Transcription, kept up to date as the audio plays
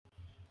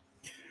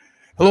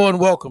Hello and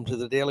welcome to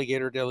the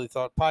DaleyGator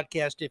DaleyThought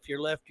podcast. If you're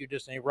left, you're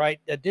just ain't right.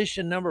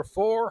 Edition number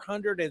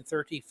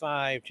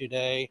 435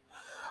 today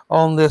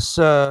on this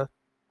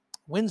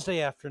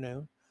Wednesday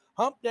afternoon.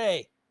 Hump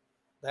Day.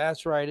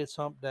 That's right, it's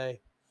Hump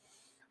Day.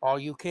 All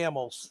you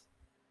camels,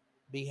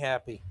 be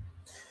happy.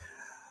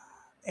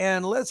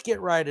 And let's get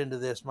right into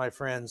this, my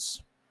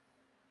friends.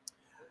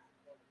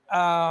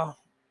 Uh,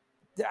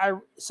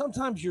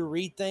 sometimes you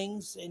read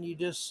things and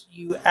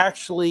you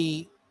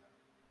actually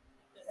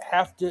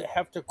have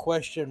to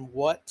question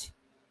what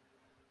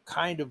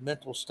kind of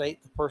mental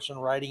state the person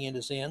writing it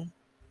is in,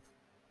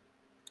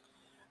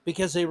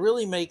 because they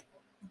really make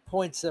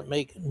points that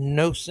make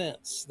no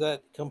sense,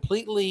 that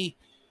completely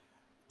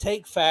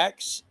take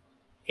facts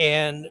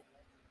and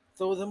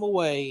throw them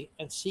away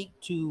and seek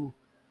to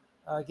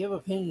give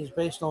opinions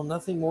based on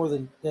nothing more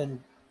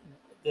than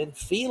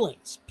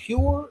feelings,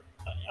 pure,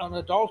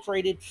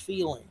 unadulterated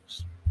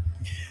feelings.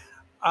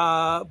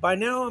 By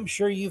now, I'm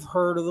sure you've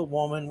heard of the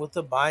woman with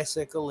the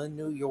bicycle in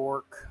New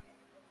York.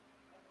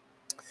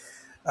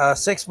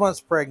 6 months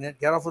pregnant,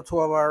 got off a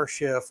 12-hour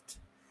shift.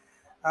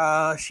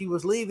 She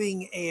was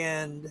leaving,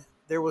 and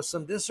there was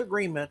some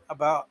disagreement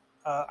about,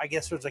 I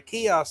guess there's a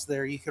kiosk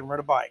there you can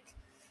rent a bike.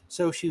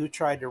 So she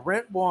tried to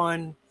rent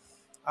one.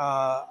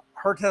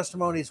 Her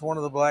testimony is one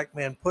of the black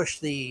men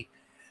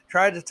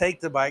tried to take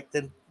the bike,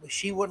 then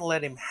she wouldn't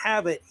let him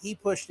have it. He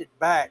pushed it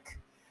back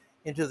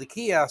into the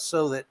kiosk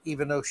so that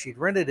even though she'd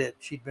rented it,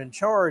 she'd been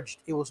charged,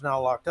 it was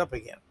now locked up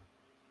again.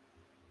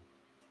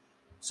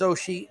 So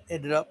she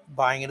ended up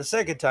buying it a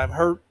second time.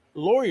 Her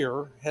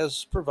lawyer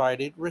has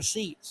provided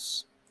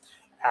receipts,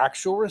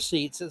 actual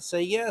receipts that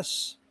say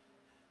yes,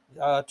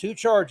 two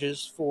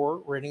charges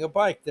for renting a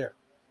bike there.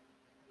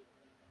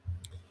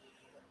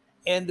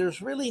 And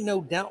there's really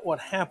no doubt what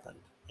happened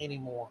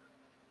anymore.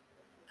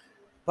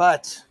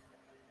 But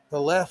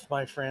the left,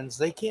 my friends,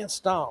 they can't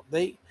stop.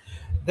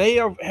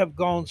 Have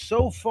gone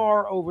so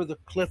far over the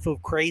cliff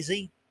of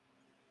crazy.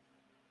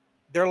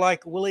 They're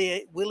like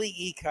Willie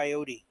E.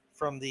 Coyote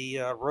from the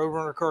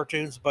Roadrunner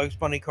cartoons, Bugs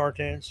Bunny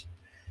cartoons.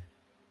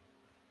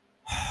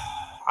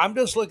 I'm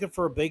just looking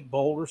for a big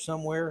boulder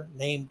somewhere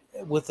named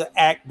with the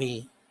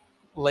Acme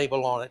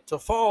label on it to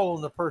fall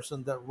on the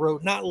person that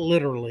wrote, not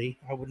literally,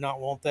 I would not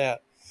want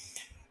that,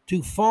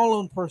 to fall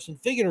on person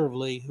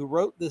figuratively who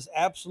wrote this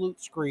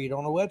absolute screed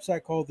on a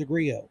website called The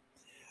Grio.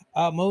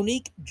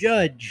 Monique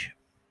Judge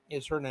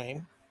is her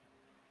name.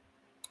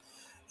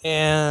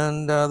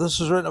 And this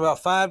was written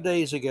about 5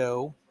 days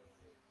ago.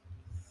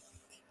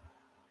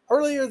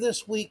 Earlier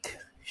this week,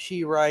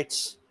 she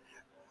writes,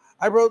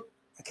 I wrote,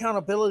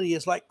 accountability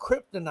is like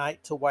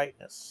kryptonite to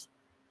whiteness.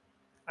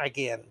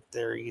 Again,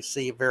 there you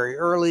see it very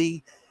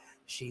early.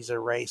 She's a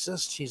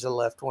racist. She's a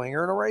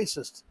left-winger and a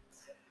racist.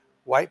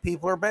 White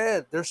people are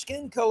bad. Their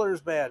skin color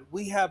is bad.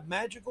 We have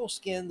magical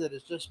skin that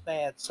is just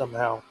bad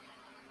somehow.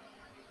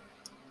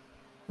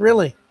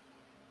 Really.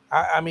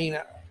 I mean,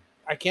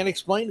 I can't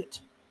explain it.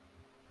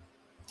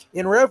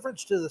 In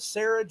reference to the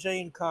Sarah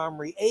Jane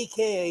Comrie,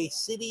 a.k.a.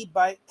 City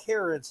Bike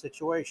Karen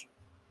situation.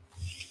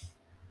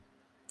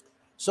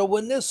 So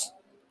when this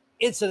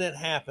incident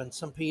happened,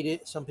 some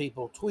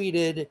people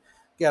tweeted,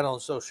 got on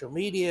social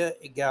media,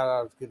 it got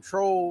out of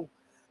control,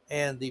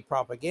 and the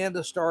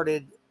propaganda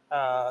started.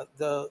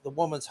 The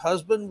woman's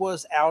husband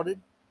was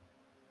outed,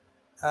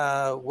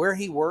 where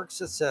he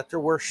works, etc.,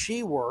 where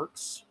she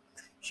works.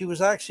 She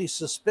was actually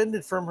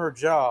suspended from her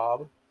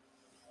job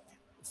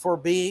for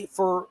the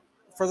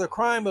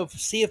crime of,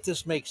 see if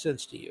this makes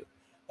sense to you.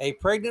 A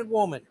pregnant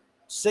woman,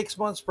 6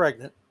 months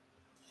pregnant,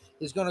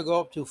 is going to go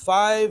up to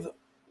 5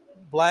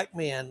 black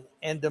men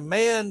and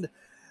demand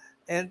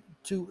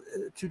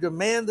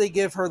they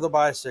give her the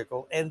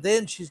bicycle, and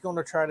then she's going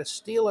to try to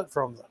steal it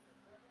from them.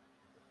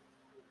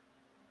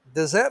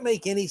 Does that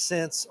make any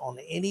sense on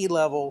any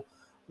level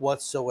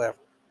whatsoever?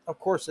 Of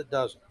course it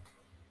doesn't.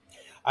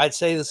 I'd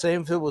say the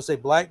same if it was a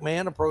black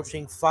man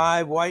approaching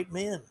 5 white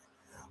men,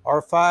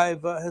 or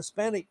 5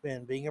 Hispanic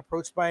men being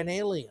approached by an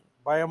alien,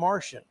 by a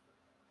Martian.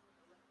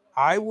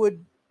 I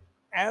would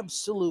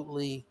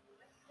absolutely,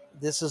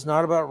 this is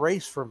not about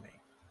race for me,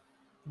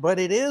 but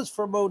it is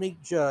for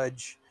Monique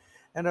Judge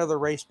and other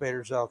race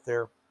baiters out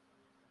there.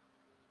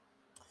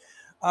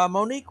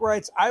 Monique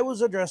writes, I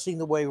was addressing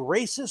the way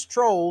racist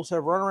trolls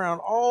have run around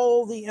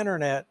all the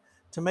internet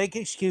to make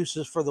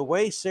excuses for the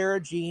way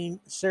Sarah Jane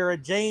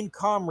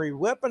Comrie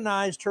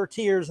weaponized her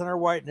tears and her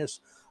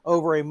whiteness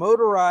over a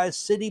motorized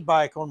city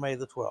bike on May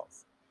the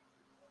 12th.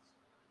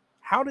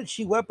 How did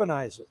she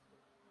weaponize it?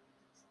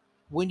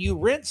 When you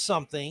rent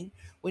something,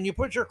 when you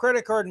put your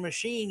credit card in the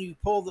machine, you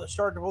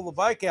start to pull the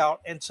bike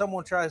out, and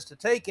someone tries to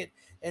take it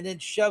and then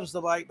shoves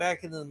the bike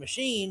back into the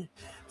machine,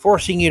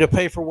 forcing you to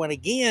pay for one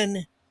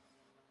again.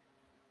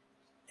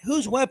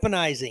 Who's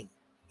weaponizing?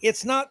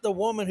 It's not the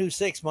woman who's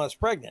 6 months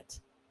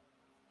pregnant.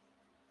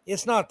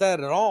 It's not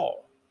that at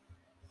all.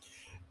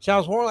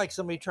 Sounds more like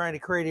somebody trying to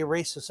create a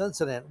racist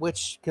incident,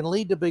 which can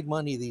lead to big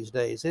money these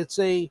days. It's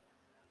an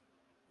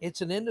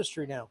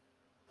industry now.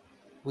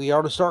 We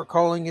ought to start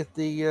calling it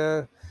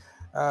the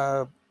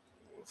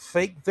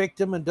fake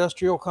victim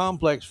industrial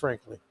complex,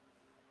 frankly.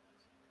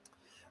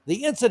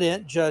 The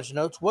incident, Judge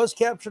notes, was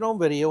captured on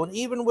video, and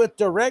even with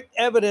direct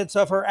evidence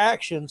of her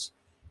actions,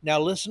 now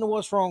listen to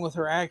what's wrong with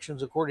her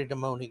actions, according to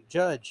Monique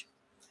Judge.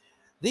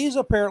 These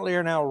apparently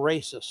are now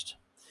racist.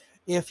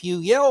 If you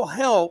yell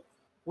help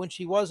when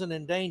she wasn't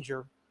in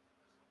danger,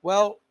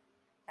 well,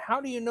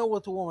 how do you know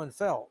what the woman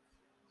felt?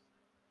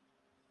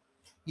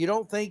 You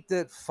don't think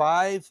that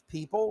 5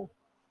 people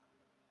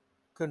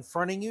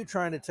confronting you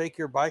trying to take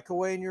your bike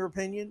away, in your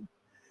opinion,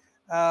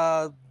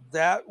 uh,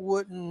 that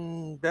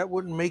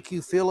wouldn't make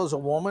you feel as a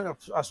woman,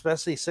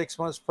 especially 6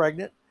 months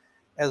pregnant,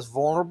 as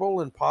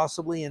vulnerable and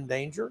possibly in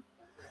danger?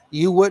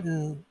 You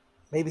wouldn't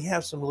maybe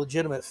have some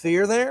legitimate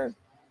fear there?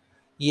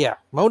 Yeah,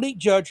 Monique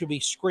Judge would be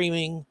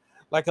screaming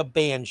like a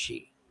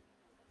banshee.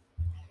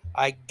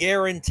 I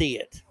guarantee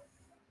it.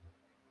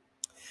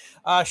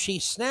 She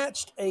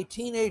snatched a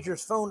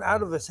teenager's phone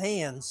out of his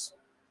hands.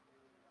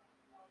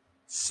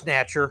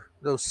 Snatcher,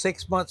 those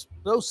 6 months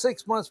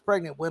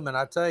pregnant women,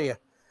 I tell you.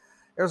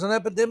 There's an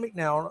epidemic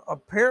now.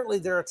 Apparently,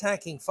 they're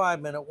attacking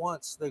 5 men at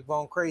once. They've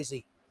gone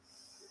crazy.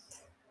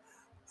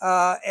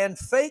 And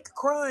fake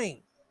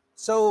crying.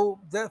 So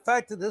the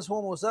fact that this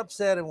woman was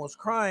upset and was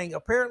crying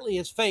apparently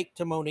is fake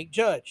to Monique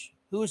Judge,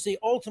 who is the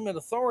ultimate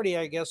authority,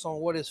 I guess,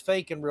 on what is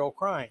fake and real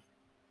crying.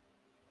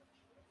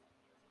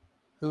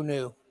 Who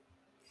knew?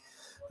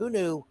 Who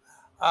knew?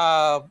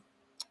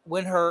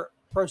 When her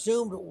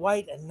presumed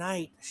white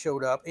knight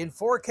showed up in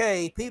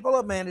 4K, people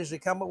have managed to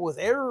come up with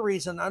every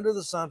reason under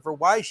the sun for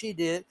why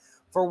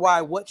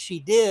what she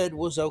did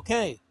was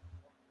okay.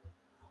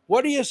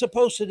 What are you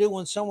supposed to do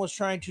when someone's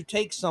trying to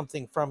take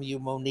something from you,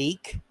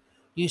 Monique?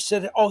 You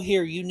said, oh,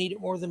 here, you need it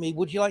more than me.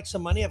 Would you like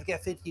some money? I've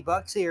got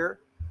 $50 here.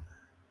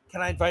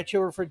 Can I invite you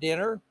over for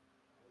dinner?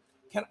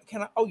 Can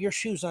I, oh, your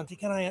shoe's on.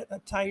 Can I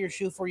tie your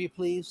shoe for you,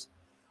 please?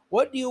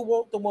 What do you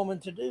want the woman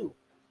to do?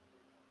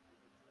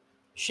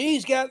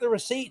 She's got the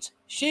receipts.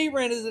 She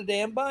rented the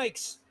damn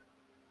bikes.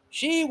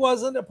 She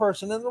wasn't a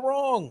person in the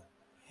wrong.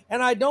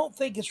 And I don't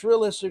think it's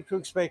realistic to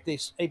expect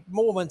a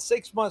woman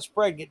 6 months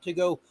pregnant to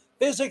go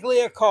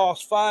physically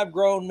accost 5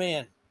 grown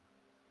men,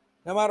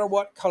 no matter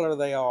what color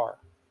they are.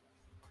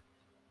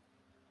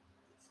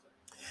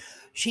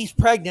 She's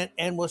pregnant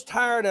and was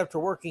tired after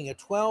working a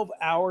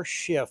 12-hour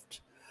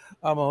shift,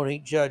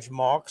 Monique Judge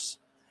mocks.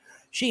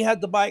 She had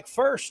the bike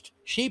first.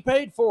 She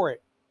paid for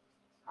it.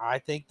 I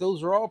think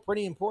those are all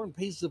pretty important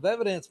pieces of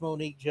evidence,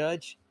 Monique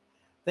Judge.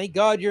 Thank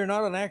God you're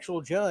not an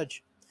actual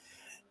judge.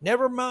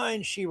 Never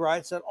mind, she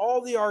writes, that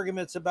all the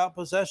arguments about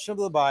possession of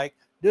the bike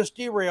just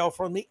derail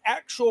from the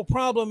actual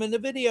problem in the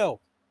video.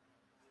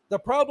 The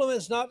problem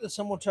is not that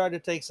someone tried to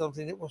take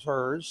something that was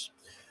hers.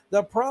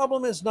 The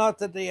problem is not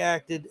that they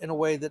acted in a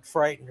way that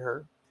frightened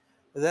her,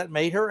 that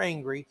made her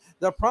angry.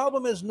 The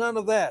problem is none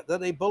of that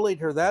they bullied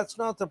her. That's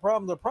not the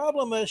problem. The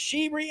problem is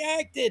she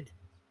reacted.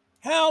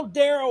 How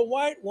dare a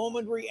white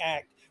woman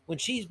react when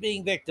she's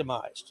being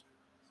victimized?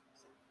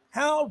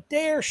 How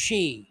dare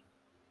she?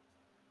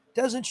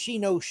 Doesn't she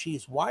know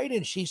she's white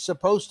and she's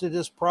supposed to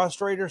just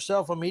prostrate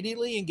herself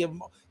immediately and give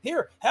them,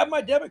 here, have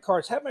my debit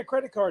cards, have my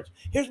credit cards,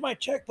 here's my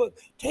checkbook,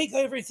 take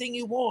everything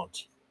you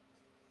want?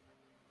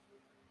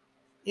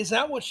 Is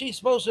that what she's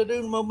supposed to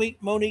do,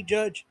 Monique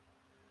Judge?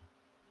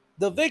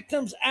 The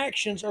victim's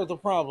actions are the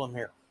problem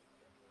here.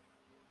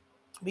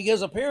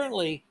 Because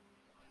apparently,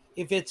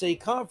 if it's a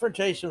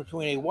confrontation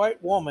between a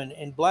white woman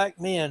and black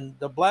men,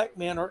 the black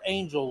men are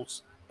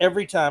angels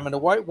every time, and the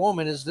white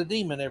woman is the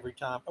demon every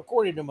time,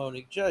 according to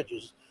Monique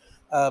Judge's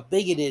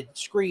bigoted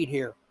screed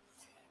here.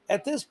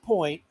 At this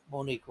point,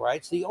 Monique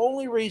writes, the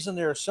only reason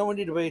there are so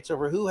many debates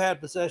over who had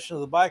possession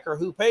of the bike or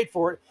who paid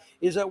for it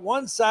is that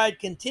one side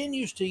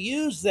continues to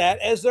use that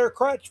as their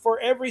crutch for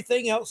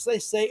everything else they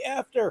say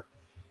after.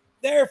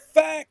 They're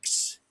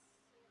facts.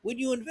 When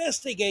you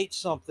investigate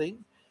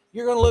something,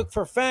 you're going to look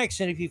for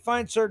facts, and if you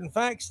find certain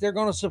facts, they're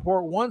going to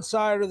support one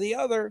side or the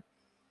other,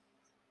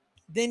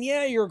 then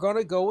yeah, you're going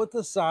to go with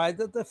the side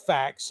that the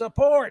facts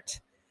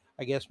support.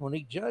 I guess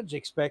Monique Judge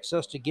expects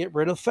us to get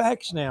rid of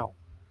facts now.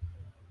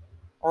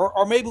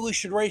 Or maybe we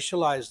should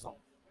racialize them.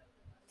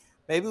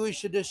 Maybe we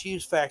should just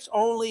use facts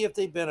only if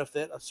they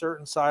benefit a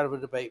certain side of a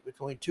debate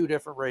between 2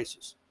 different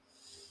races.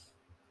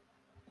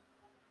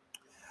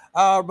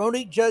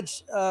 Monique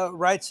Judge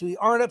writes, we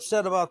aren't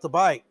upset about the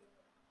bike.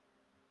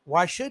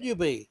 Why should you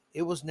be?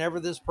 It was never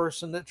this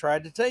person that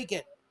tried to take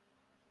it.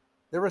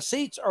 The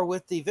receipts are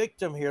with the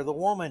victim here, the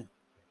woman.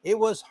 It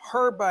was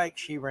her bike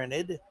she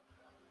rented.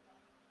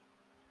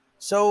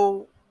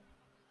 So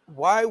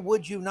why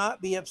would you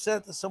not be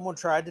upset that someone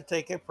tried to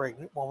take a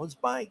pregnant woman's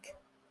bike?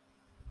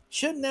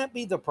 Shouldn't that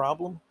be the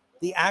problem?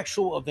 The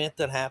actual event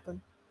that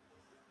happened?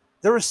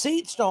 The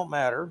receipts don't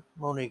matter,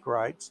 Monique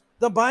writes.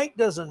 The bike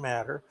doesn't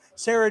matter.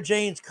 Sarah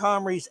Jane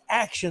Comrie's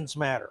actions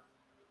matter.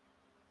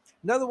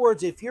 In other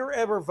words, if you're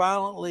ever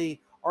violently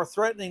or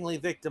threateningly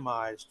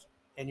victimized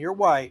and you're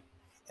white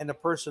and the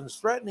person's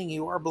threatening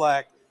you are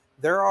black,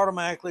 they're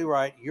automatically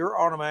right. You're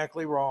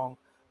automatically wrong.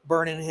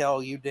 Burn in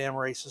hell, you damn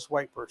racist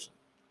white person.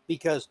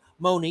 Because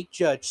Monique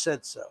Judge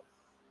said so.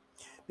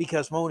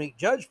 because Monique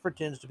Judge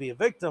pretends to be a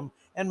victim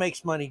and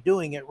makes money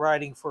doing it,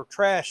 writing for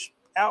trash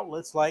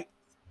outlets like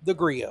The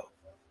Griot.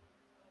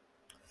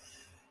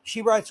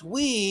 She writes,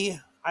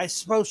 I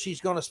suppose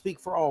she's going to speak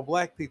for all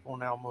black people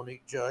now,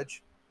 Monique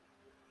Judge.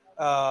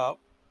 Uh,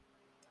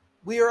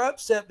 we are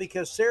upset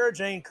because Sarah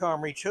Jane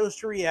Comrie chose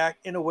to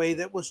react in a way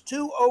that was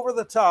too over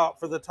the top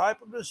for the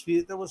type of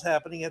dispute that was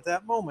happening at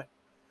that moment.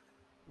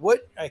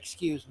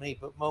 Excuse me,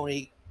 but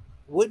Monique,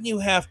 wouldn't you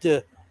have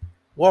to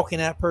walk in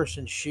that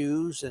person's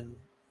shoes and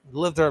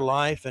live their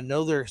life and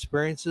know their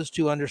experiences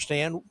to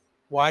understand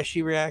why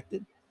she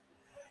reacted?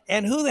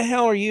 And who the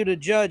hell are you to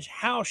judge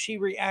how she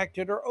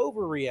reacted or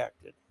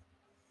overreacted?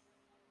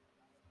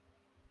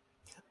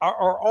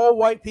 Are all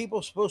white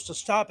people supposed to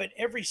stop at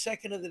every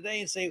second of the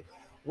day and say,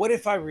 what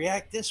if I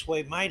react this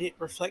way? Might it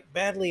reflect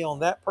badly on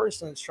that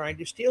person that's trying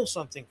to steal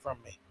something from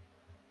me?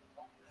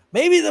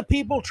 Maybe the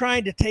people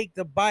trying to take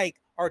the bike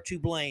are to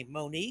blame,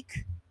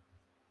 Monique.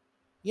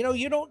 You know,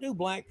 you don't do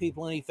black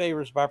people any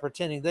favors by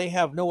pretending they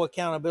have no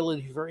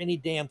accountability for any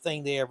damn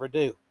thing they ever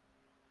do.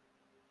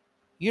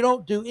 You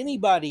don't do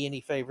anybody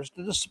any favors,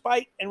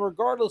 despite and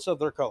regardless of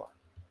their color.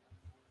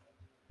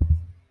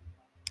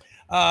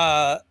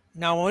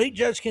 Now, Monique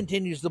Judge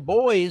continues.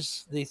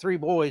 The three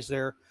boys,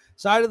 their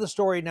side of the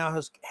story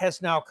now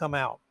has now come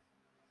out.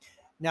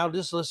 Now,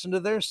 just listen to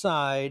their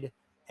side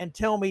and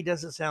tell me,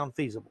 does it sound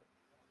feasible?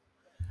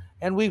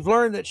 And we've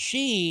learned that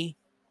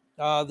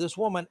this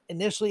woman,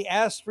 initially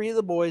asked three of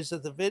the boys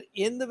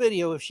in the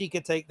video if she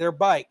could take their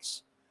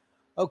bikes.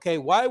 Okay,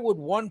 why would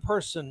one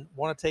person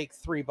want to take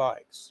three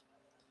bikes?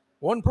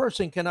 One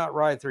person cannot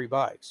ride three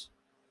bikes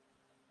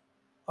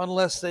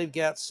unless they've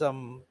got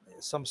some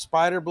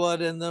spider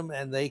blood in them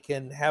and they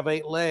can have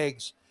 8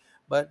 legs.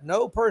 But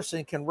no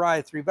person can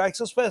ride three bikes,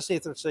 especially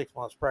if they're 6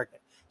 months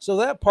pregnant. So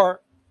that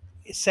part,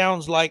 it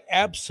sounds like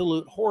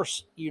absolute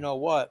horse, you know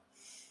what.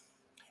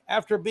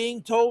 After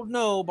being told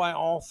no by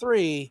all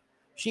three,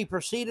 she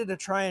proceeded to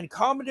try and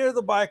commandeer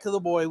the bike of the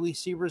boy we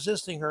see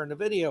resisting her in the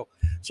video.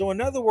 So in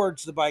other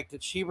words, the bike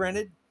that she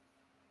rented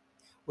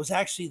was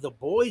actually the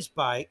boy's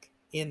bike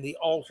in the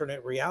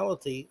alternate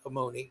reality of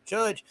Monique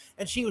Judge,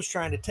 and she was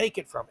trying to take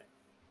it from him.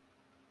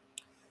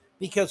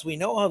 Because we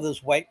know how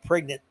those white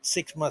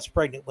 6 months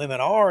pregnant women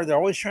are. They're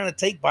always trying to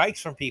take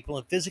bikes from people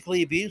and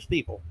physically abuse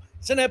people.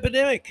 It's an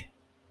epidemic.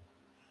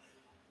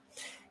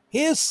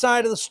 His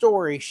side of the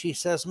story, she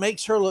says,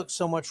 makes her look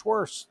so much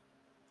worse.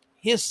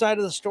 His side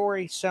of the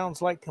story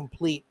sounds like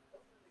complete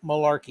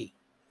malarkey,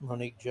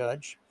 Monique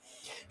Judge.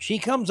 She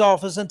comes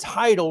off as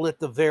entitled at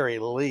the very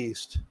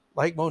least.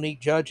 Like Monique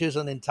Judge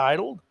isn't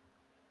entitled.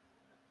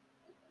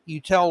 You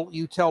tell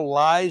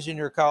lies in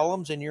your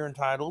columns and you're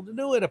entitled to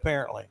do it,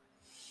 apparently.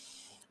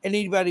 And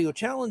anybody who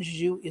challenges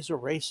you is a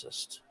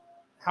racist.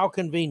 How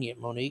convenient,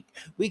 Monique.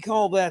 We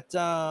call that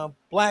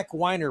black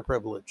whiner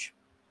privilege.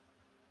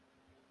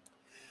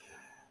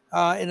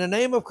 In the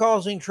name of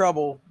causing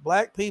trouble,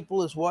 black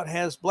people is what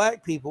has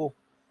black people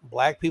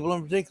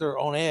in particular,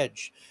 on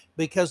edge.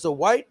 Because the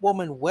white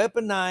woman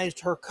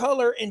weaponized her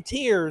color and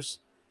tears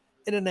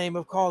in the name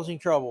of causing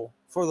trouble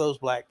for those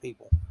black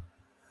people.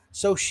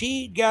 So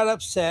she got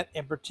upset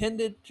and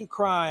pretended to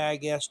cry, I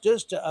guess,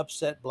 just to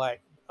upset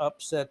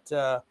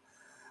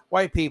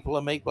white people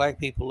and make black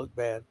people look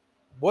bad.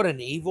 What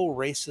an evil,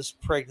 racist,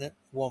 pregnant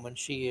woman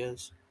she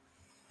is.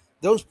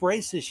 Those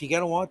braces, you got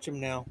to watch them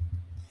now.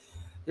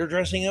 They're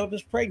dressing up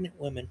as pregnant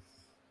women.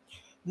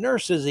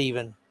 Nurses,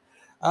 even.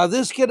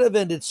 This could have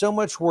ended so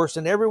much worse,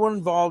 and everyone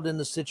involved in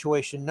the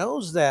situation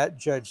knows that,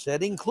 Judge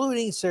said,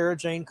 including Sarah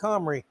Jane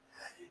Comrie.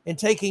 In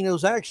taking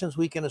those actions,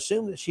 we can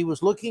assume that she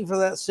was looking for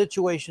that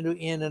situation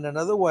to end in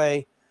another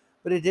way,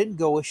 but it didn't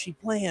go as she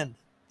planned.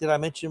 Did I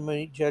mention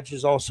Monique Judge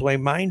is also a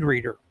mind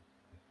reader?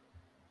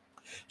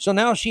 So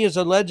now she is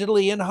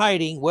allegedly in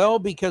hiding, well,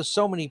 because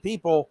so many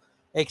people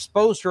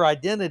exposed her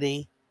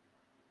identity,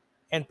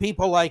 and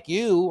people like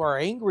you are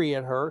angry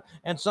at her,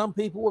 and some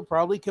people would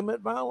probably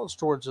commit violence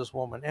towards this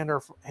woman and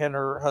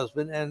her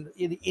husband and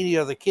any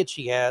other kid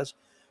she has,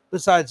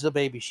 besides the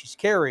baby she's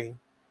carrying.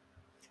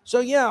 So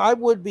yeah, I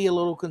would be a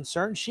little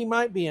concerned. She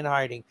might be in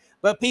hiding.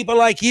 But people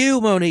like you,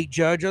 Monique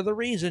Judge, are the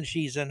reason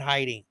she's in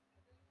hiding.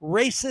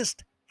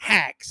 Racist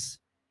hacks,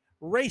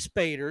 race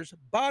baiters,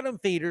 bottom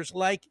feeders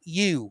like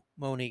you,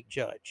 Monique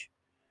Judge.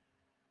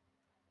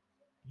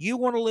 You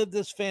want to live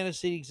this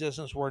fantasy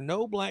existence where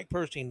no black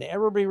person can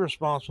ever be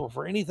responsible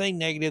for anything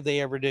negative they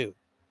ever do.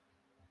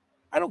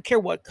 I don't care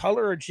what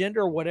color or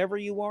gender or whatever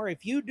you are.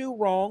 If you do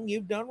wrong,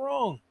 you've done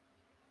wrong.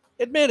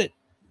 Admit it.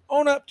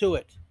 Own up to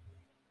it.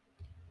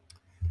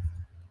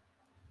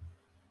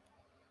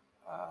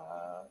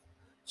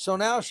 So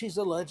now she's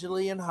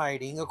allegedly in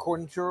hiding,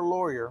 according to her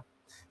lawyer.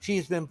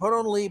 She's been put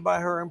on leave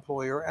by her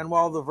employer, and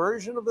while the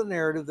version of the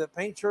narrative that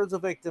paints her as a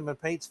victim and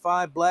paints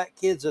 5 black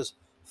kids as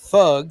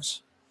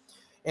thugs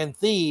and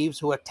thieves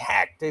who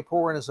attacked a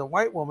poor innocent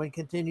white woman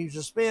continues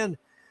to spin,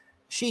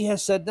 she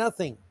has said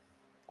nothing.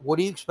 What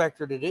do you expect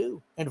her to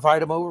do?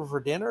 Invite him over for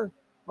dinner?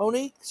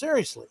 Monique,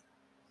 seriously.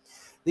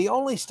 The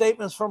only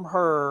statements from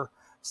her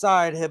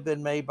side have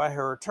been made by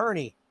her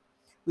attorney.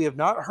 We have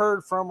not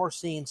heard from or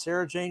seen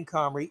Sarah Jane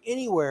Comrie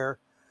anywhere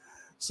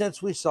since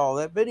we saw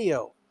that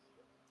video.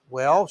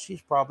 Well,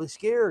 she's probably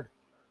scared.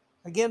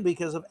 Again,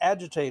 because of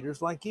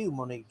agitators like you,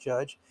 Monique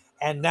Judge.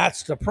 And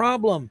that's the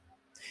problem.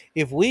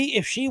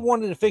 If she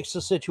wanted to fix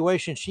the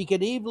situation, she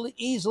could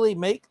easily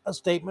make a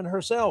statement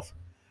herself.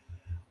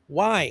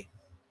 Why?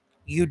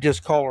 You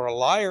just call her a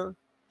liar.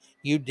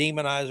 You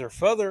demonize her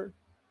further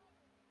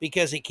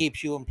because it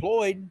keeps you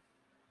employed,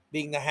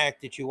 being the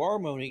hack that you are,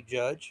 Monique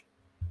Judge.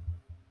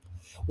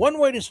 One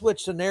way to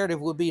switch the narrative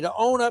would be to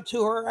own up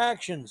to her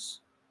actions.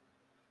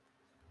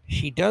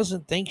 She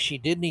doesn't think she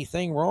did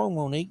anything wrong,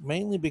 Monique,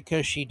 mainly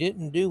because she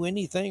didn't do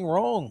anything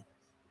wrong.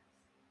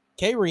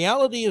 Okay,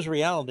 reality is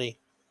reality.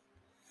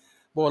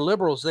 Boy,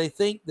 liberals, they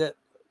think that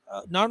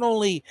not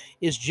only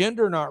is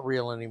gender not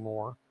real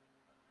anymore,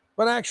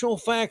 but actual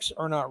facts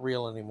are not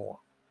real anymore.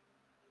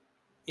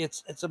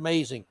 It's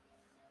amazing.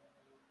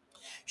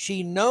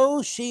 She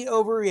knows she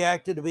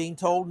overreacted to being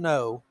told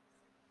no.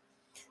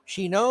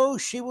 She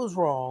knows she was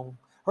wrong.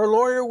 Her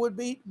lawyer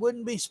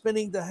wouldn't be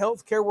spinning the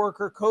healthcare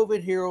worker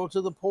COVID hero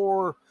to the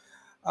poor,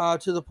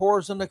 to the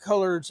poors and the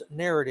coloreds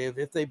narrative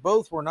if they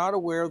both were not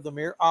aware of the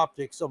mere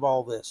optics of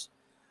all this.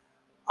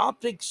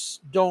 Optics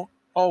don't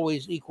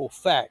always equal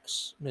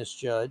facts, Miss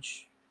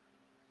Judge.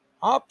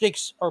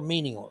 Optics are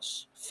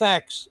meaningless.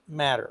 Facts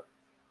matter.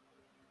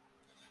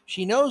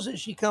 She knows that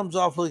she comes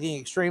off looking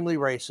extremely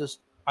racist.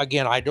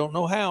 Again, I don't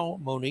know how.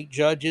 Monique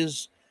Judge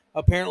has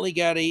apparently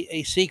got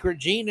a secret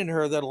gene in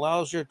her that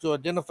allows her to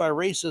identify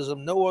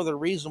racism no other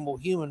reasonable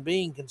human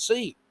being can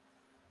see.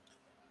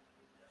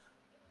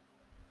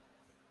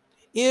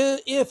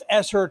 If,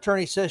 as her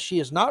attorney says, she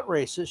is not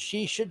racist,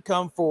 she should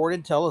come forward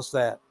and tell us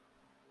that.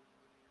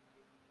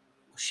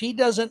 She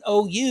doesn't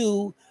owe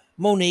you,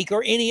 Monique,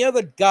 or any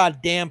other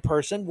goddamn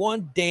person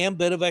one damn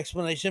bit of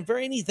explanation for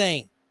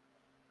anything.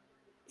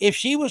 If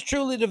she was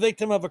truly the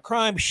victim of a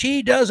crime,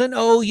 she doesn't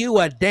owe you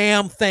a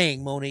damn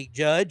thing, Monique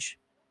Judge.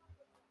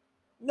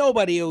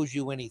 Nobody owes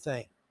you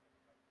anything.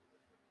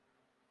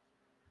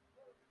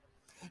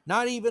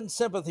 Not even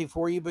sympathy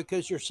for you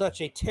because you're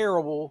such a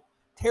terrible,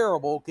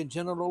 terrible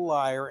congenital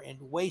liar and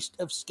waste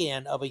of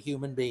skin of a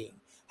human being.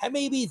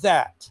 Maybe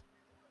that.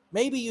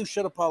 Maybe you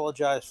should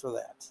apologize for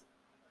that.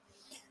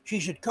 She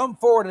should come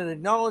forward and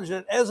acknowledge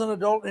that as an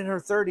adult in her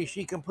 30s,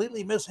 she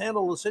completely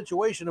mishandled the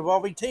situation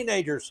involving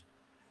teenagers.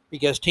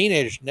 Because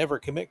teenagers never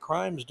commit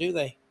crimes, do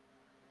they?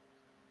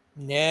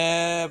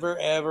 Never,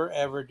 ever,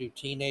 ever do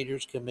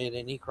teenagers commit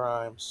any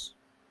crimes.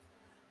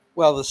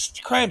 Well,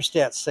 the crime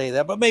stats say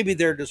that, but maybe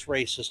they're just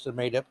racist and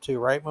made up too,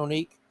 right,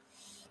 Monique?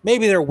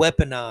 Maybe they're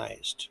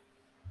weaponized.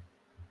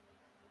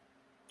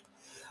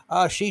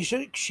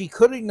 She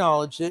could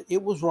acknowledge that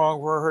it was wrong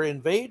for her to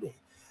invade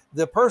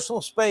the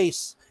personal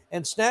space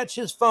and snatch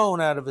his phone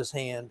out of his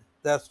hand.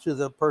 That's to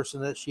the person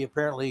that she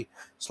apparently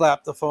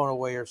slapped the phone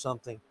away or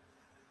something.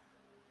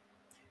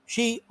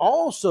 She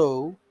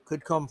also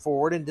could come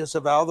forward and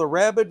disavow the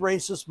rabid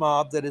racist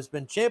mob that has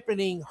been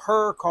championing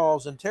her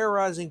cause and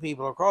terrorizing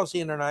people across the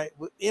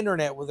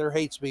internet with their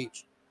hate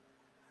speech.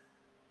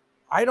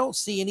 I don't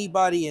see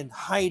anybody in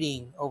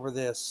hiding over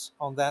this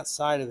on that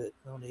side of it,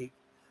 Monique.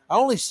 I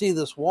only see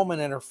this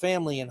woman and her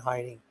family in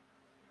hiding.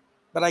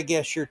 But I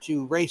guess you're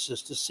too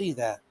racist to see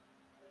that.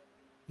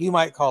 You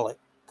might call it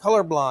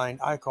colorblind.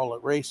 I call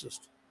it racist.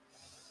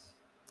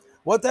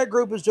 What that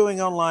group is doing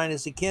online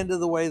is akin to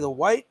the way the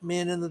white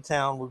men in the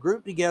town would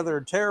group together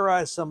and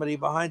terrorize somebody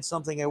behind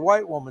something a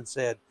white woman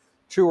said,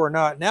 true or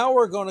not. Now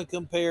we're going to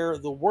compare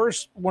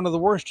one of the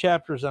worst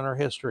chapters in our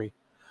history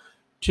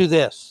to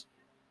this.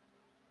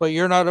 But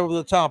you're not over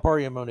the top, are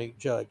you, Monique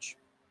Judge?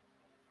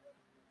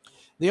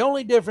 The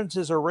only difference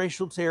is her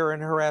racial terror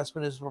and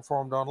harassment is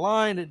performed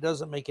online. It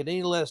doesn't make it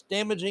any less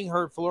damaging,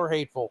 hurtful, or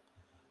hateful.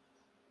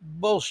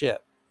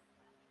 Bullshit.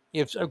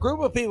 If a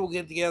group of people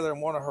get together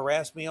and want to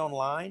harass me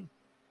online,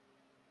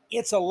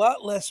 it's a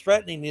lot less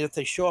threatening than if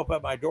they show up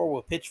at my door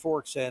with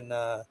pitchforks and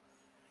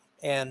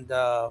what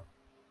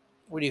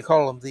do you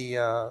call them?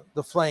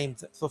 The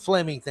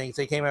flaming things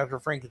they came after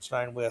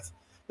Frankenstein with,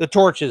 the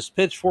torches,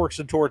 pitchforks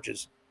and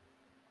torches.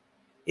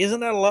 Isn't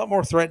that a lot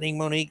more threatening,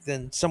 Monique,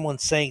 than someone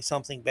saying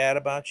something bad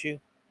about you?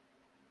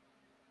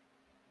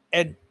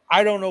 And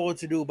I don't know what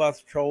to do about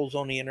the trolls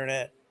on the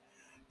internet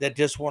that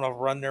just want to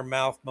run their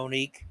mouth,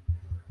 Monique.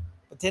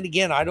 But then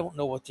again, I don't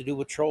know what to do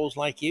with trolls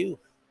like you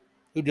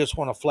who just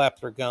want to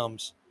flap their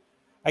gums.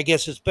 I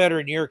guess it's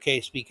better in your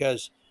case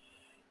because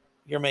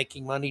you're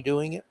making money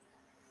doing it.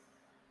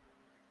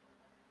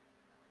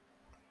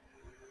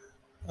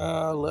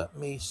 Let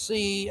me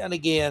see. And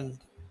again,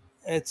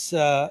 it's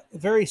a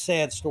very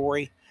sad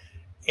story.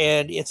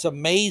 And it's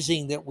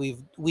amazing that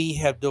we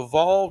have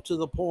devolved to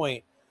the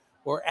point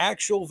where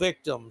actual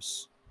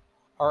victims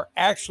are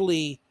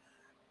actually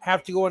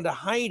have to go into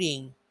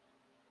hiding,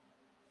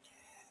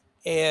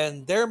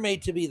 and they're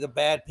made to be the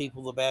bad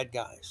people, the bad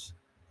guys.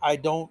 I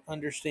don't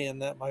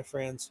understand that, my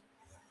friends.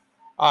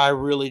 I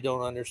really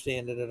don't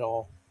understand it at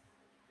all.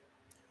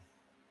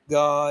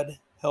 God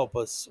help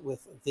us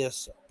with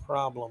this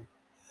problem.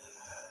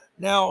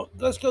 Now,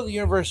 let's go to the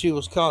University of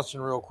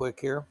Wisconsin real quick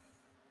here.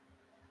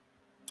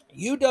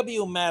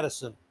 UW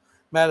Madison,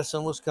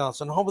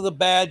 Wisconsin, home of the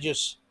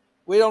badges.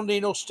 We don't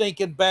need no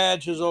stinking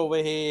badges over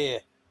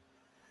here.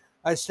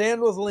 I stand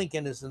with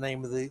Lincoln is the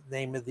name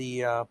of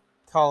the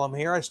column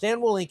here. I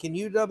stand with Lincoln.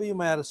 UW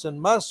Madison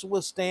must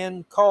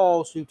withstand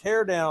calls to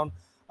tear down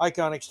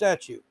iconic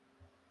statue.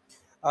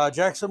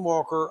 Jackson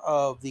Walker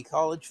of the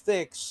College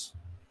Fix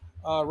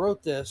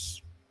wrote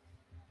this,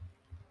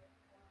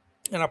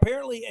 and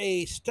apparently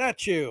a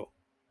statue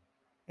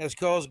has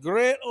caused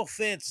great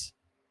offense.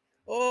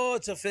 Oh,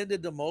 it's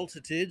offended the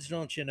multitudes,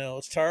 don't you know?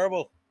 It's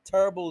terrible,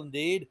 terrible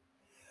indeed.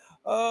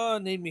 Oh,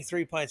 need me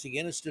 3 pints of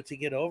Guinness to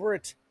get over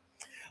it.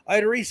 I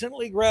had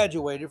recently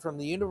graduated from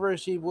the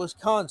University of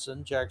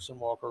Wisconsin, Jackson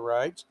Walker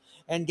writes,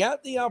 and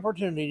got the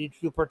opportunity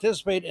to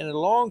participate in a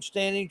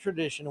long-standing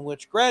tradition in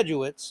which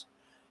graduates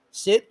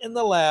sit in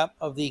the lap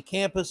of the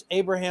campus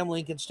Abraham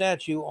Lincoln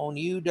statue on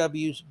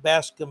UW's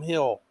Bascom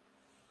Hill.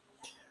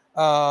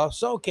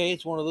 Okay,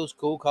 it's one of those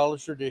cool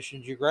college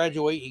traditions. You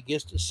graduate, you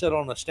get to sit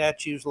on the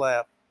statue's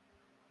lap.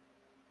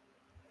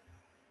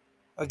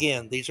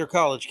 Again, these are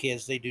college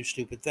kids. They do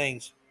stupid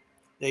things.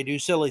 They do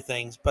silly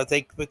things, but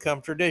they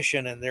become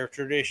tradition and they're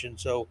tradition.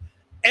 So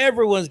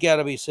everyone's got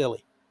to be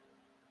silly.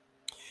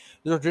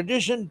 The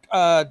tradition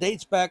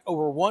dates back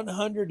over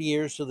 100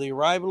 years to the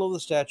arrival of the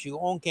statue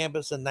on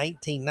campus in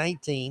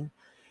 1919.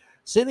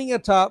 Sitting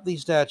atop the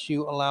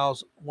statue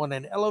allows one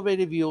an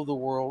elevated view of the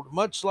world,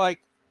 much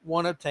like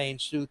one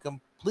obtains through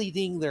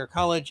completing their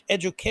college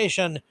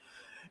education,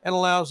 and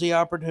allows the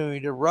opportunity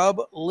to rub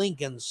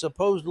Lincoln's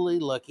supposedly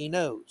lucky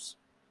nose.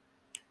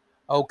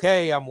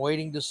 Okay, I'm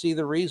waiting to see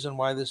the reason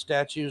why this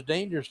statue is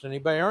dangerous to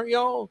anybody. Aren't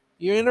y'all?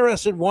 You're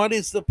interested? What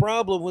is the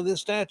problem with this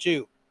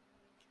statue?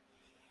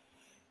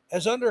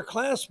 As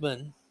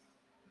underclassmen,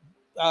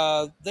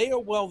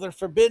 they're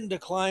forbidden to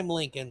climb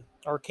Lincoln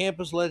or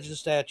campus legend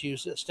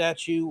statues.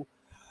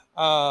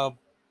 Uh,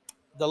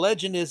 the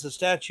legend is the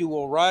statue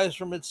will rise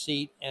from its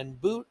seat and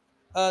boot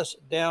us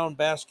down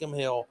Bascom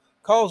Hill,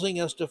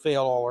 causing us to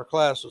fail all our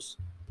classes.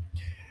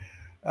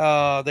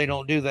 They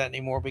don't do that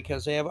anymore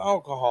because they have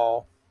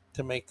alcohol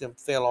to make them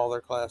fail all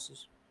their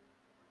classes.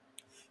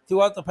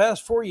 Throughout the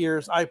past 4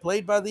 years, I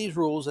played by these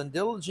rules and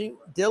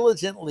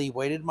diligently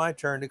waited my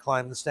turn to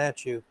climb the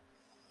statue.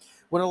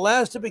 When at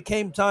last it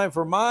became time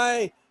for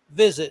my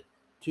visit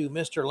to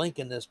Mr.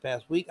 Lincoln this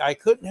past week, I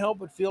couldn't help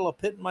but feel a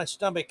pit in my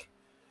stomach.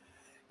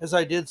 As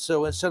I did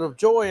so, instead of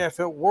joy, I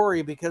felt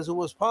worry because it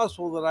was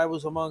possible that I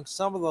was among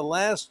some of the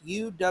last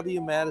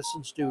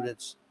UW-Madison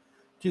students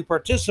to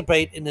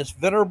participate in this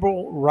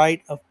venerable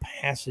rite of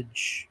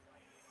passage.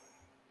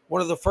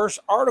 One of the first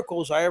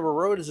articles I ever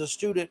wrote as a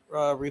student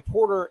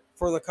reporter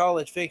for the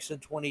College Fix in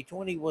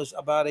 2020 was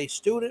about a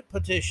student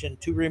petition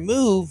to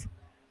remove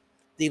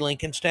the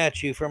Lincoln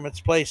statue from its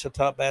place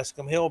atop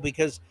Bascom Hill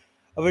because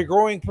of a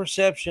growing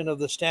perception of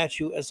the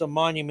statue as a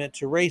monument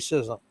to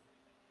racism.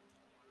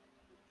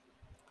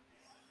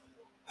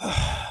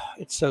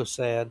 It's so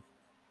sad.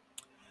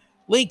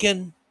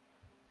 Lincoln,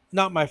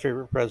 not my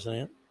favorite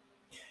president.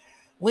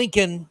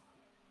 Lincoln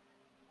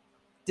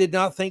did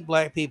not think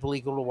black people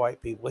equal to white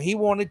people. He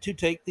wanted to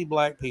take the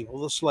black people,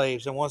 the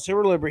slaves, and once they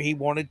were liberated, he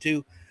wanted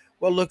to,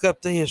 look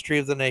up the history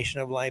of the nation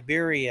of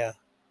Liberia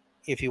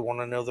if you want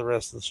to know the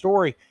rest of the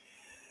story.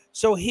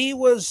 So he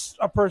was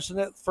a person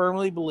that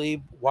firmly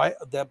believed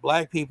that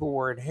black people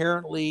were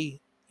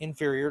inherently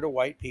inferior to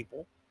white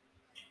people.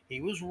 He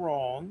was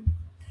wrong.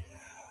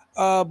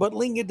 But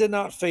Lincoln did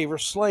not favor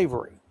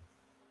slavery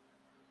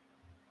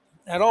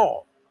at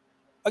all.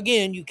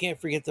 Again, you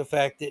can't forget the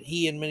fact that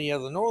he and many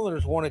other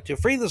Northerners wanted to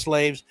free the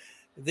slaves,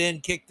 then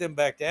kick them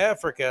back to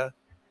Africa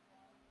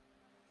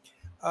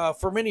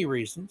for many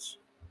reasons.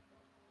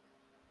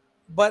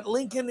 But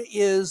Lincoln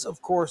is,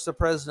 of course, the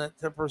president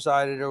that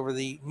presided over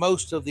the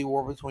most of the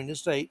war between the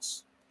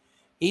states.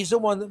 He's the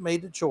one that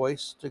made the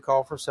choice to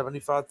call for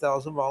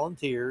 75,000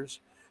 volunteers,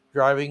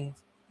 driving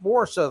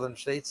more southern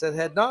states that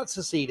had not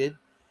seceded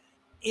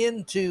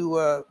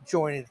into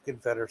joining the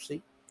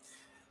Confederacy.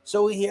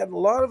 So he had a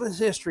lot of his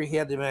history. He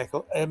had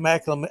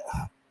the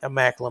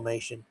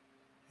acclamation.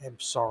 I'm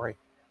sorry.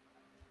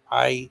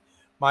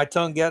 My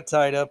tongue got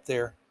tied up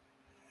there.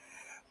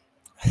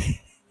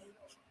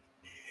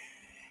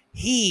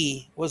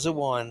 He was the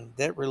one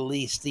that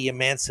released the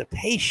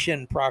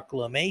Emancipation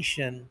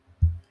Proclamation,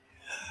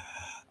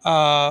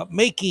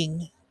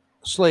 making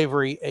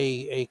slavery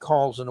a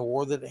cause in a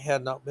war that it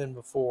had not been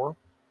before.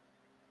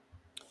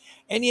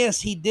 And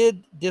yes, he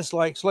did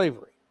dislike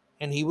slavery,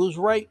 and he was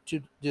right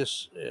to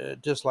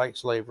dislike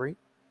slavery.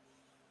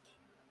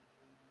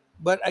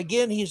 But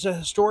again, he's a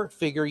historic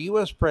figure,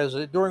 U.S.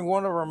 president, during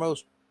one of our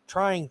most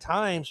trying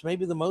times,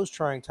 maybe the most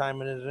trying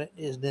time in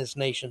this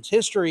nation's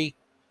history,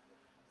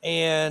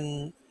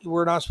 and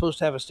we're not supposed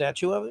to have a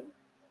statue of him?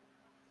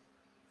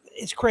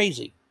 It's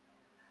crazy.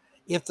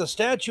 If the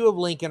statue of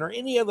Lincoln or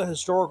any other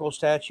historical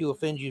statue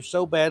offends you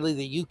so badly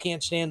that you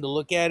can't stand to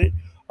look at it,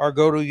 or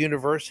go to a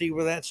university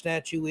where that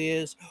statue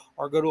is,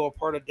 or go to a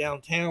part of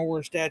downtown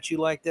where a statue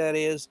like that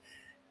is,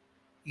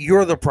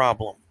 you're the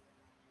problem.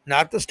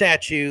 not the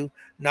statue,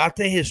 not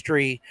the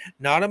history,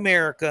 not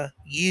America.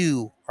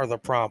 You are the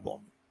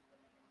problem.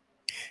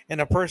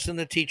 And a person,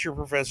 a teacher,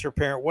 professor,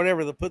 parent,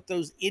 whatever, that put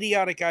those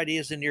idiotic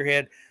ideas in your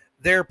head,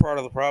 they're part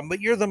of the problem,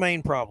 but you're the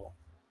main problem.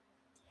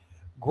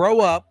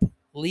 Grow up,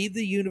 leave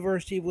the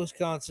University of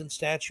Wisconsin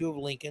statue of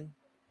Lincoln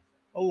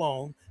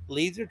alone,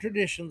 leave their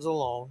traditions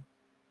alone.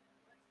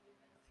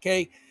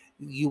 Okay,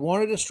 you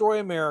want to destroy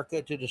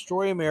America. To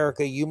destroy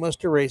America, you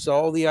must erase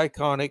all the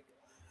iconic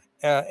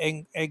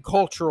and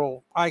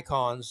cultural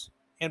icons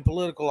and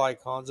political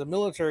icons and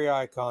military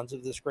icons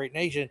of this great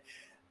nation.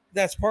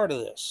 That's part of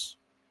this.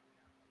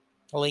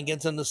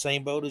 Lincoln's in the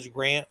same boat as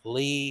Grant,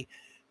 Lee,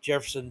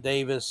 Jefferson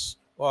Davis,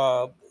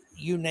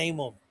 you name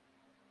them.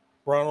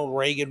 Ronald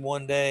Reagan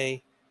one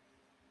day,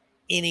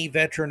 any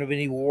veteran of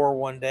any war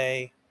one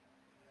day.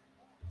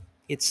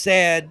 It's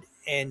sad,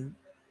 and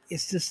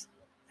it's just,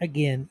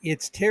 again,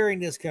 it's tearing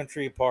this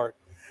country apart.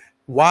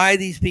 Why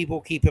these people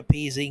keep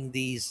appeasing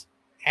these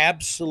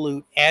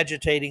absolute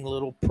agitating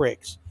little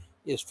pricks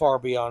is far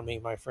beyond me,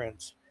 my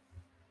friends.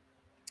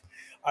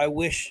 I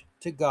wish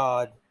to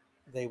God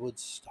they would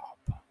stop.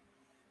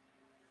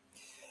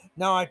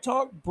 Now, I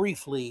talked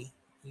briefly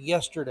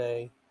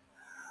yesterday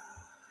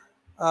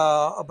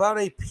about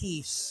a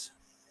piece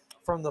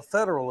from the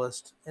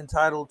Federalist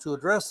entitled "To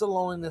Address the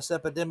Loneliness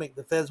Epidemic,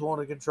 the Feds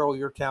Want to Control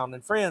Your Town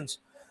and Friends."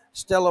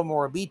 Stella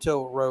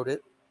Morabito wrote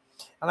it.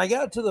 And I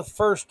got to the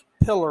first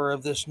pillar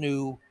of this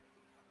new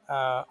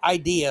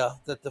idea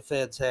that the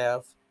feds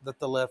have, that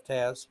the left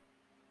has,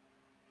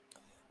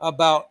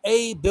 about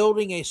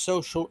building a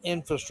social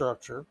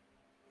infrastructure,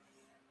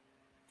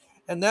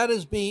 and that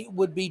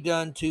would be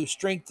done to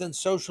strengthen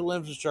social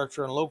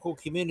infrastructure in local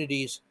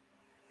communities,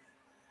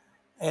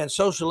 and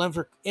social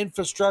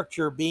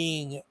infrastructure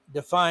being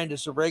defined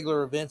as the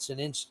regular events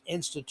and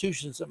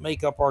institutions that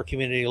make up our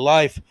community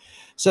life. It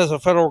says the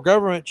federal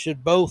government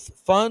should both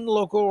fund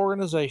local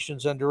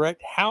organizations and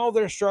direct how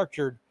they're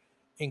structured,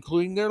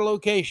 including their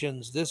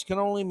locations. This can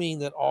only mean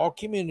that all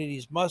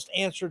communities must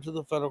answer to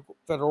the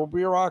federal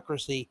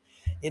bureaucracy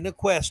in the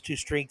quest to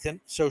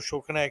strengthen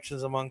social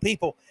connections among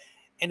people.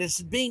 And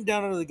it's being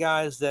done under the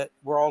guise that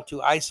we're all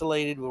too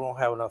isolated, we don't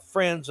have enough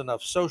friends,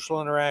 enough social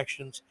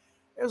interactions.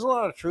 There's a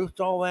lot of truth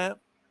to all that.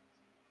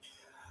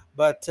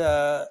 But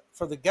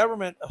for the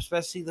government,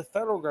 especially the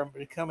federal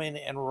government, to come in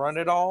and run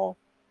it all,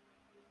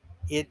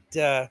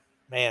 man,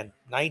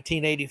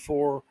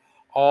 1984,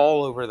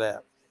 all over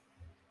that.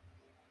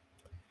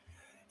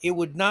 It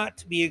would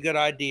not be a good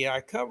idea.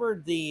 I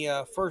covered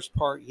the first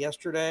part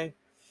yesterday.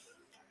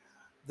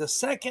 The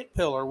second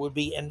pillar would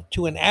be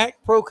to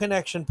enact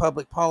pro-connection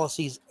public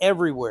policies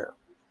everywhere.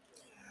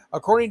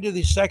 According to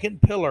the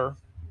second pillar,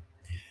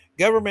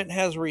 government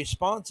has a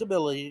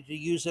responsibility to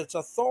use its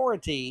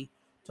authority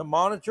to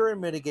monitor and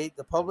mitigate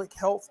the public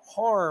health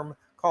harm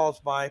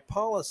caused by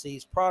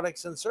policies,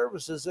 products, and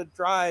services that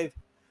drive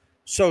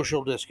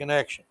social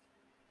disconnection.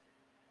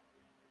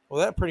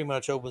 Well, that pretty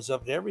much opens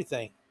up to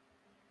everything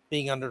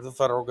being under the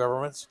federal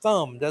government's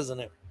thumb, doesn't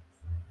it?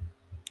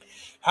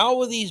 How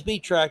will these be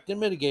tracked and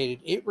mitigated?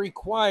 It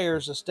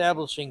requires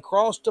establishing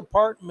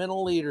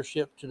cross-departmental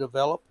leadership to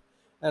develop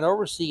and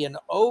oversee an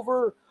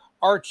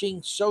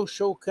overarching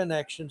social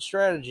connection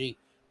strategy.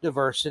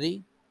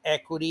 Diversity,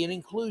 equity, and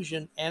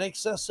inclusion and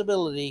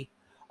accessibility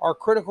are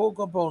critical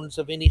components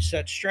of any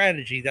such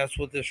strategy. That's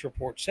what this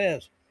report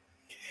says.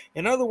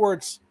 In other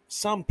words,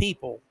 some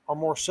people are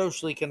more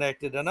socially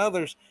connected than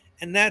others,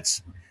 and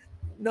that's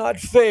not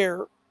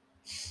fair.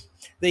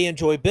 They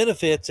enjoy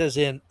benefits, as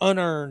in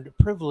unearned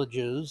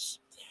privileges,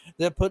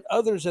 that put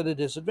others at a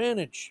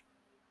disadvantage.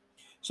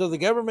 So the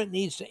government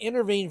needs to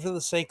intervene for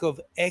the sake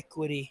of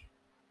equity,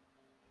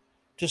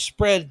 to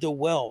spread the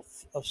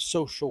wealth of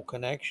social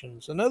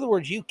connections. In other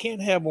words, you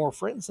can't have more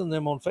friends than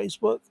them on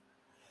Facebook.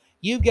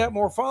 You've got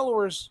more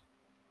followers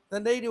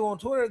than they do on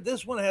Twitter.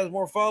 This one has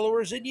more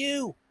followers than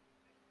you.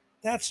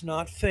 That's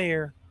not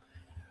fair.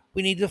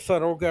 We need the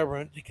federal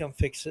government to come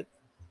fix it.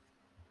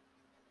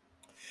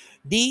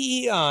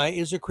 DEI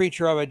is a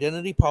creature of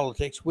identity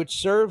politics which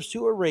serves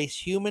to erase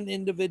human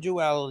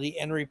individuality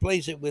and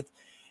replace it with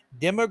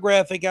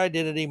demographic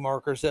identity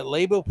markers that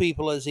label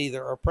people as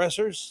either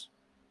oppressors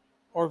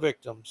or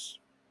victims,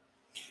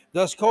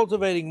 thus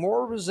cultivating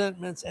more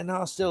resentments and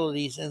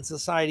hostilities in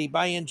society.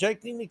 By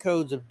injecting the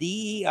codes of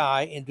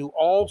DEI into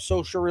all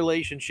social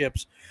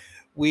relationships,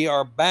 we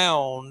are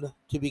bound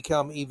to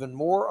become even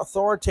more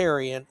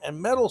authoritarian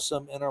and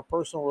meddlesome in our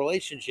personal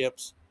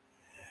relationships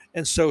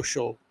and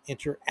social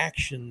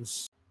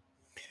interactions.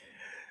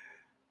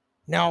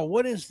 Now,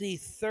 what is the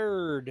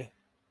third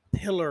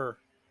pillar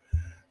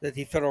that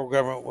the federal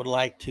government would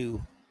like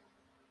to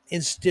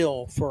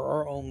instill for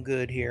our own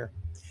good here?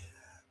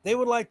 They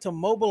would like to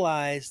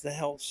mobilize the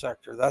health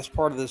sector. That's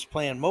part of this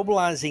plan,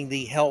 mobilizing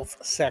the health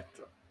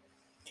sector.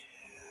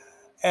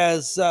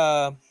 As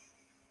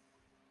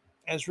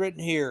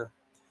written here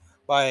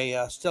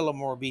by Stella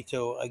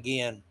Morabito,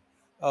 again,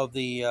 of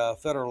the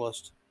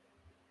Federalist.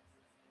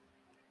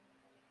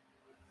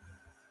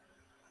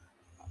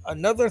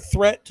 Another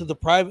threat to the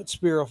private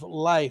sphere of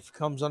life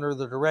comes under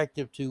the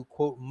directive to,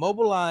 quote,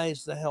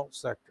 mobilize the health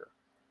sector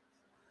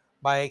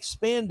by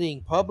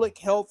expanding public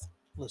health,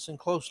 listen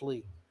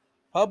closely,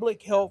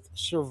 public health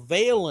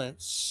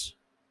surveillance,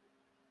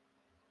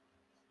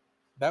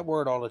 that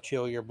word ought to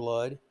chill your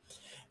blood,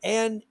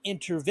 and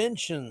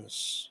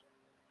interventions.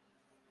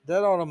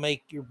 That ought to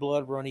make your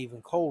blood run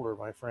even colder,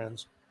 my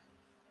friends.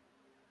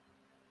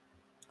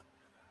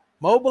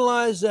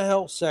 Mobilize the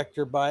health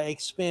sector by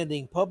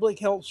expanding public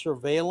health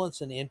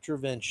surveillance and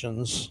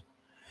interventions.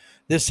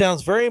 This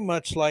sounds very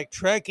much like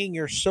tracking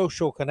your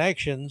social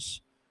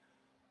connections,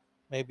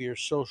 maybe your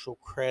social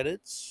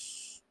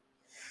credits,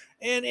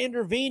 and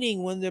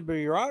intervening when the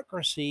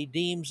bureaucracy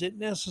deems it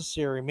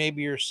necessary.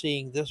 Maybe you're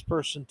seeing this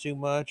person too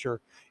much,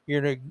 or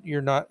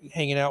you're not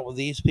hanging out with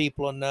these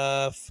people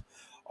enough,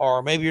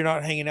 or maybe you're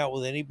not hanging out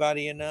with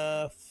anybody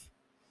enough.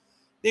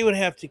 They would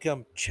have to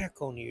come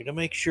check on you to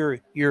make sure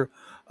you're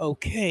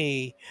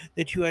okay,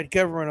 that you had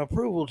government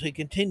approval to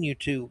continue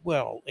to,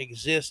 well,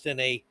 exist in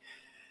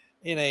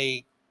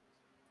a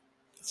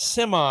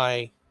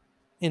semi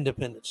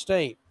independent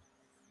state.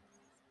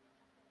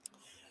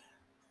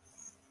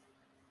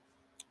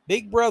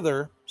 Big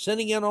Brother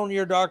sending in on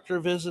your doctor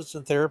visits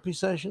and therapy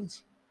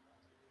sessions.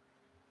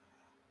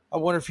 I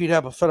wonder if you'd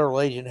have a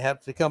federal agent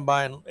have to come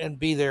by and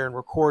be there and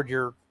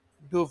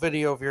do a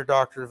video of your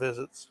doctor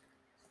visits.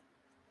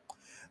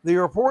 The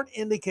report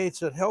indicates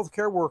that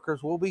healthcare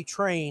workers will be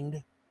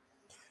trained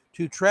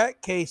to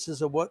track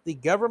cases of what the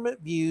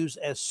government views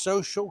as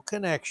social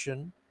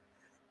connection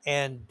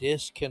and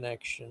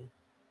disconnection.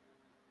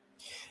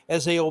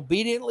 As they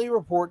obediently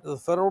report to the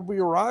federal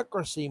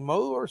bureaucracy,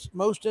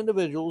 most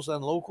individuals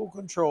and local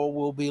control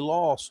will be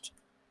lost.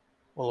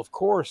 Well, of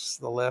course,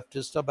 the left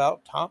is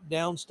about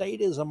top-down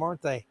statism,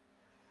 aren't they?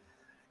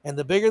 And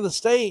the bigger the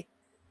state,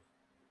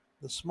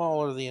 the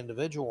smaller the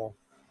individual.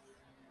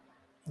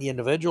 The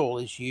individual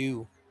is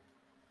you.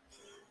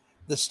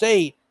 The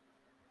state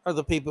are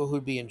the people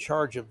who'd be in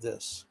charge of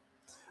this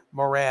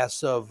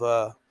morass of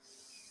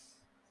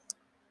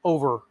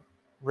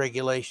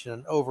over-regulation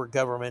and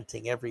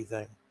over-governmenting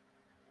everything.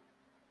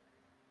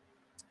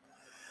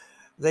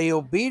 They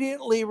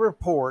obediently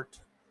report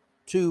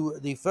to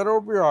the federal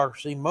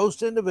bureaucracy.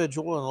 Most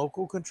individual and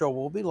local control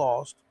will be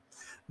lost.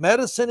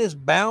 Medicine is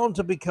bound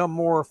to become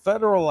more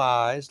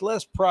federalized,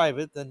 less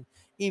private than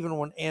even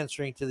when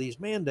answering to these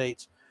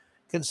mandates.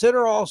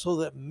 Consider also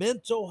that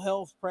mental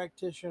health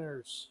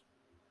practitioners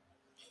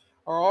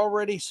are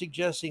already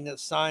suggesting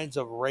that signs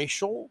of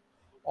racial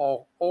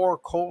or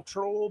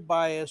cultural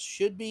bias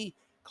should be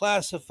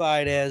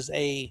classified as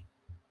a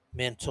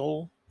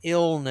mental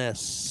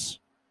illness.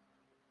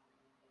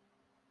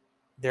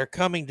 They're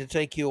coming to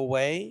take you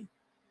away.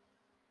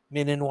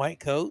 Men in white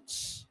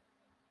coats,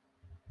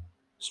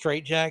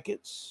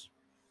 straitjackets,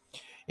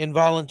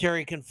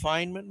 involuntary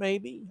confinement,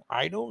 maybe.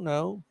 I don't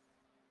know.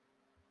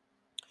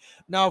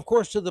 Now, of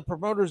course, to the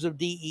promoters of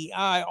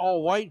DEI,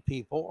 all white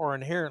people are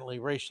inherently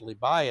racially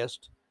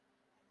biased.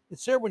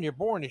 It's there when you're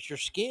born. It's your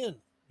skin.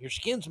 Your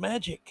skin's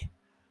magic,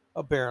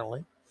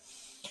 apparently.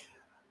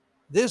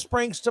 This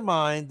brings to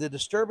mind the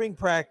disturbing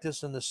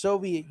practice in the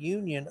Soviet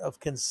Union of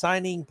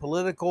consigning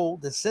political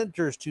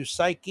dissenters to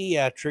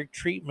psychiatric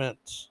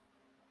treatment.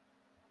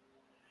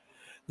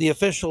 The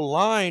official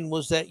line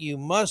was that you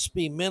must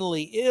be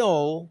mentally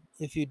ill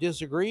if you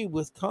disagree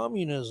with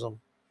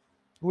communism.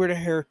 We're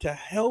here to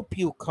help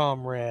you,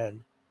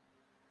 comrade.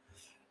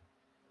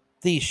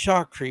 These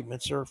shock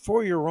treatments are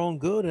for your own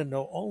good and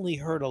they'll only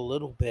hurt a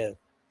little bit.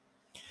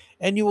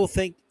 And you will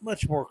think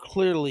much more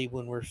clearly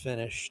when we're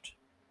finished.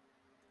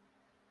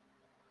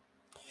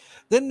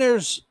 Then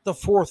there's the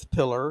fourth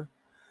pillar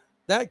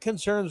that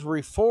concerns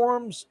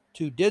reforms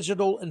to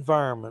digital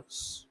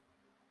environments.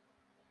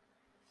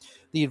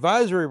 The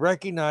advisory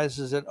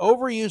recognizes that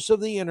overuse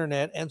of the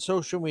internet and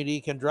social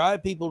media can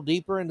drive people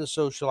deeper into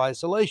social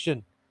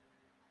isolation.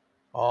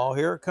 Oh,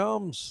 here it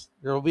comes.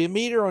 There will be a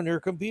meter on your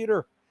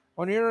computer.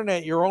 On your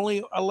internet, you're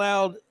only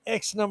allowed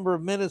X number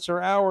of minutes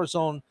or hours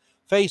on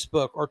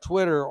Facebook or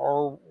Twitter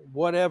or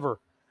whatever.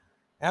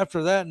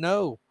 After that,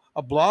 no.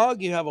 A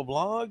blog, you have a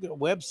blog, a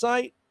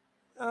website,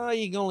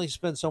 you can only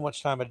spend so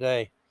much time a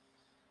day.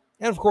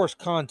 And of course,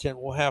 content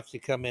will have to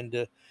come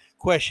into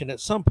question at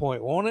some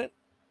point, won't it?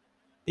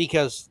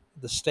 Because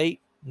the state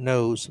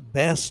knows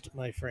best,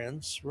 my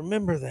friends.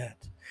 Remember that.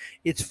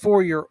 It's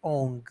for your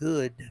own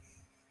good.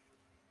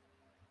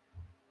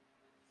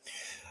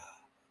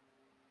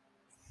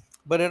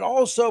 But it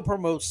also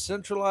promotes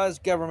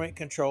centralized government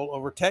control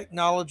over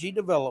technology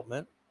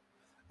development,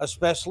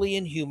 especially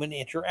in human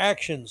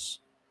interactions.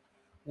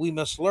 We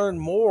must learn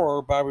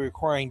more by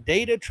requiring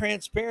data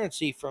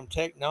transparency from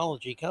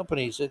technology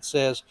companies, it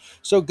says.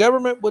 So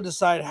government would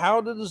decide how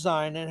to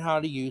design and how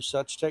to use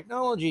such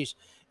technologies.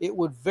 It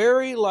would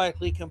very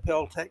likely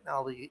compel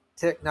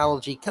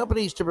technology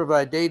companies to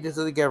provide data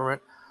to the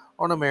government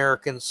on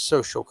American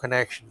social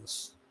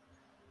connections.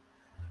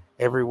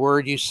 Every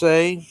word you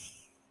say,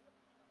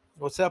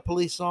 what's that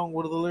police song?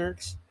 What are the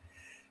lyrics?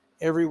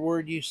 Every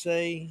word you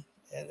say,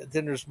 and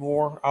then there's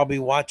more. I'll be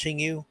watching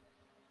you.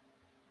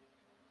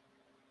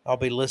 I'll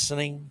be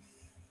listening.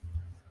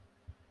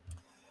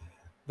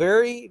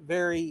 Very,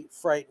 very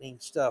frightening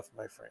stuff,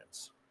 my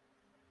friends.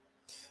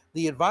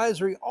 The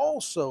advisory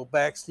also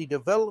backs the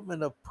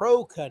development of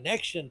pro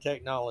connection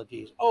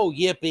technologies. Oh,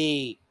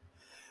 yippee!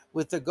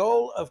 With the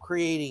goal of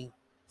creating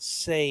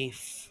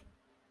safe,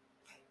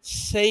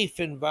 safe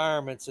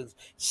environments and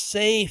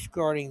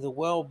safeguarding the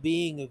well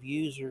being of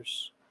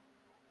users.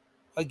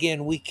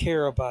 Again, we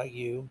care about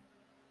you.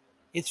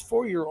 It's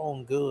for your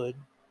own good.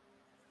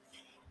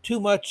 Too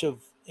much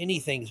of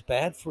anything's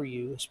bad for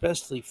you,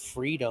 especially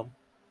freedom.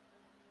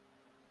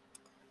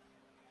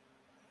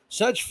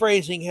 Such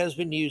phrasing has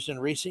been used in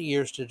recent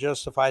years to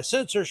justify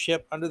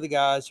censorship under the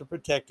guise of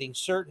protecting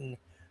certain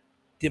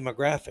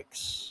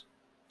demographics.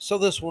 So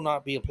this will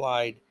not be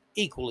applied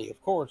equally, of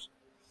course.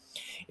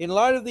 In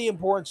light of the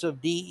importance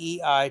of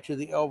DEI to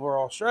the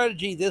overall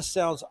strategy, this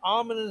sounds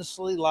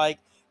ominously like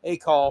a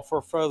call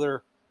for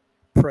further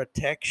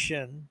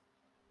protection,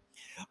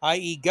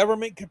 i.e.,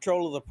 government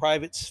control of the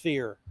private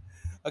sphere.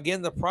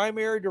 Again, the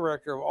primary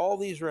director of all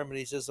these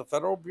remedies is the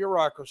federal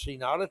bureaucracy,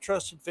 not a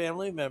trusted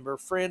family member,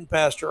 friend,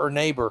 pastor, or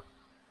neighbor.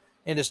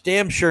 And it's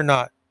damn sure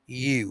not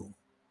you.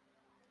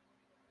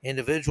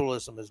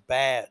 Individualism is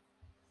bad.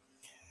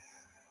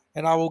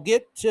 And I will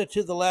get to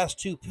the last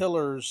two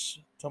pillars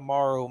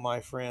tomorrow, my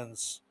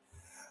friends.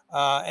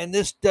 And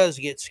this does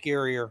get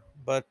scarier,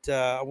 but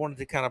I wanted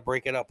to kind of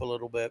break it up a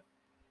little bit.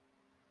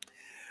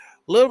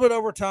 A little bit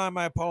over time.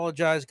 I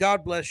apologize.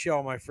 God bless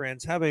y'all, my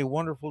friends. Have a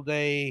wonderful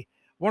day,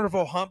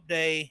 wonderful hump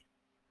day.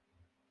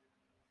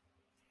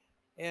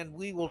 And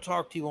we will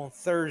talk to you on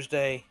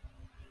Thursday.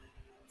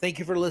 Thank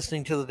you for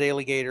listening to the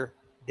DaleyGator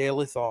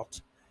Daily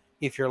Thoughts.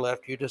 If you're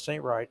left, you just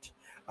ain't right.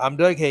 I'm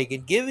Doug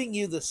Hagen, giving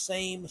you the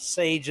same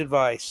sage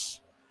advice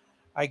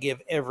I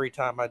give every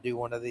time I do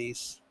one of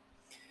these.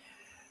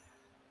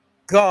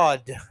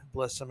 God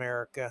bless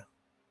America.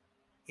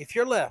 If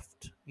you're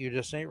left, you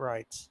just ain't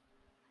right.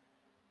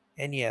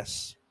 And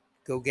yes,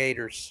 go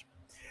Gators.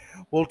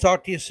 We'll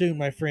talk to you soon,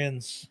 my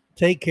friends.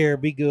 Take care,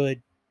 be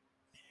good,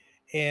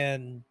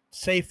 and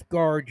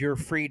safeguard your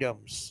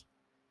freedoms.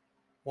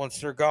 Once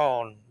they're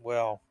gone,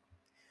 well,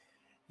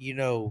 you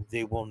know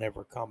they will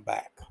never come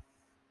back.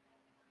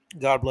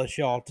 God bless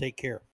y'all. Take care.